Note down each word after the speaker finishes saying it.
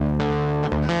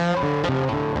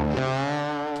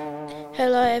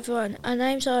everyone. Our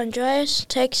names are Andreas,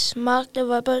 Tex, Mark the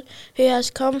robot, who has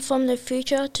come from the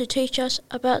future to teach us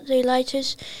about the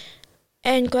latest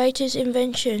and greatest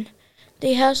invention,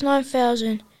 the House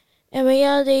 9000. And we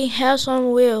are the House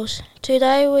on Wheels.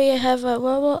 Today we have a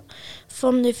robot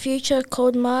from the future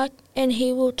called Mark, and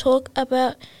he will talk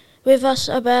with us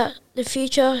about the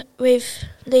future with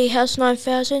the House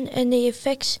 9000 and the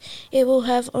effects it will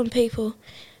have on people.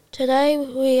 Today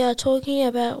we are talking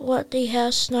about what the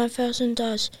House 9000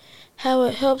 does, how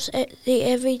it helps the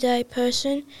everyday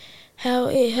person, how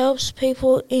it helps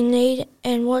people in need,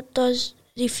 and what does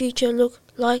the future look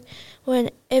like when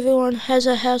everyone has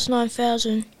a House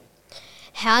 9000.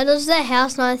 How does the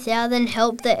House 9000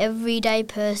 help the everyday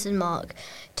person, Mark?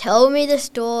 Tell me a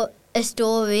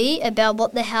story about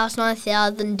what the House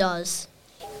 9000 does.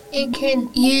 It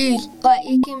can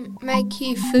make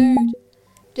you food,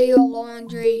 do your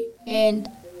laundry, and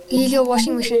use your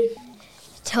washing machine.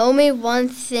 Tell me one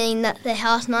thing that the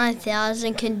House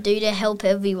 9000 can do to help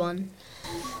everyone.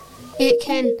 It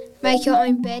can make your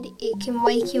own bed. It can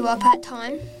wake you up at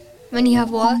time when you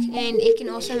have work, and it can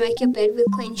also make your bed with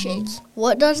clean sheets.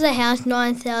 What does the House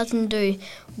 9000 do?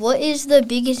 What is the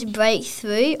biggest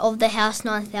breakthrough of the House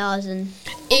 9000?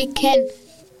 It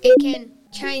can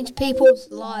change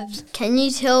people's lives. Can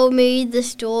you tell me the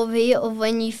story of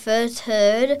when you first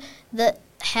heard the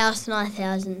House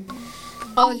 9000?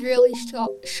 I was really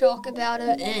shocked about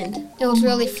it, and it was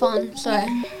really fun, so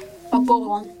I bought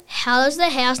one. How does the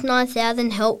House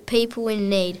 9000 help people in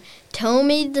need? Tell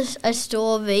me a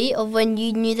story of when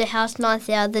you knew the House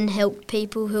 9000 helped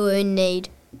people who are in need.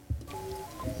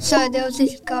 So there was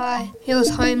this guy, he was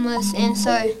homeless, and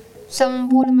so someone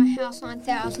bought him a House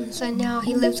 9000, so now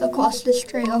he lives across the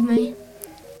street of me.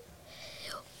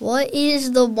 What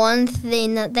is the one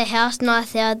thing that the House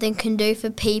 9000 can do for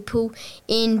people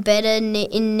in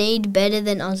need better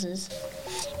than others?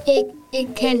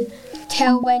 It can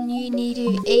tell when you need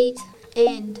to eat,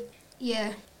 and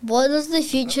yeah. What does the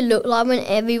future look like when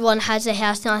everyone has a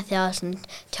House 9000?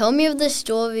 Tell me of the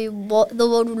story, what the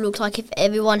world would look like if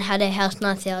everyone had a House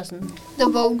 9000. The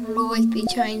world will always be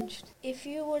changed. If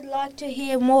you would like to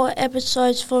hear more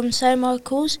episodes from St.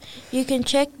 Michael's, you can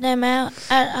check them out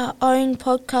at our own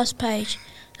podcast page.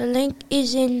 The link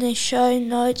is in the show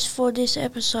notes for this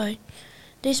episode.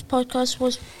 This podcast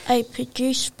was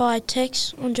produced by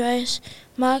Tex, Andreas,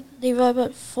 Mark the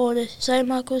robot for the St.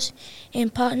 Michael's in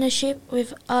partnership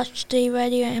with ArchD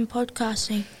Radio and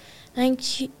Podcasting.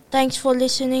 Thanks for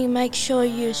listening. Make sure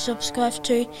you subscribe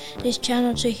to this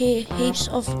channel to hear heaps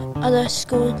of other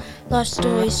school life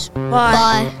stories.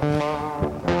 Bye.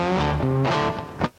 Bye.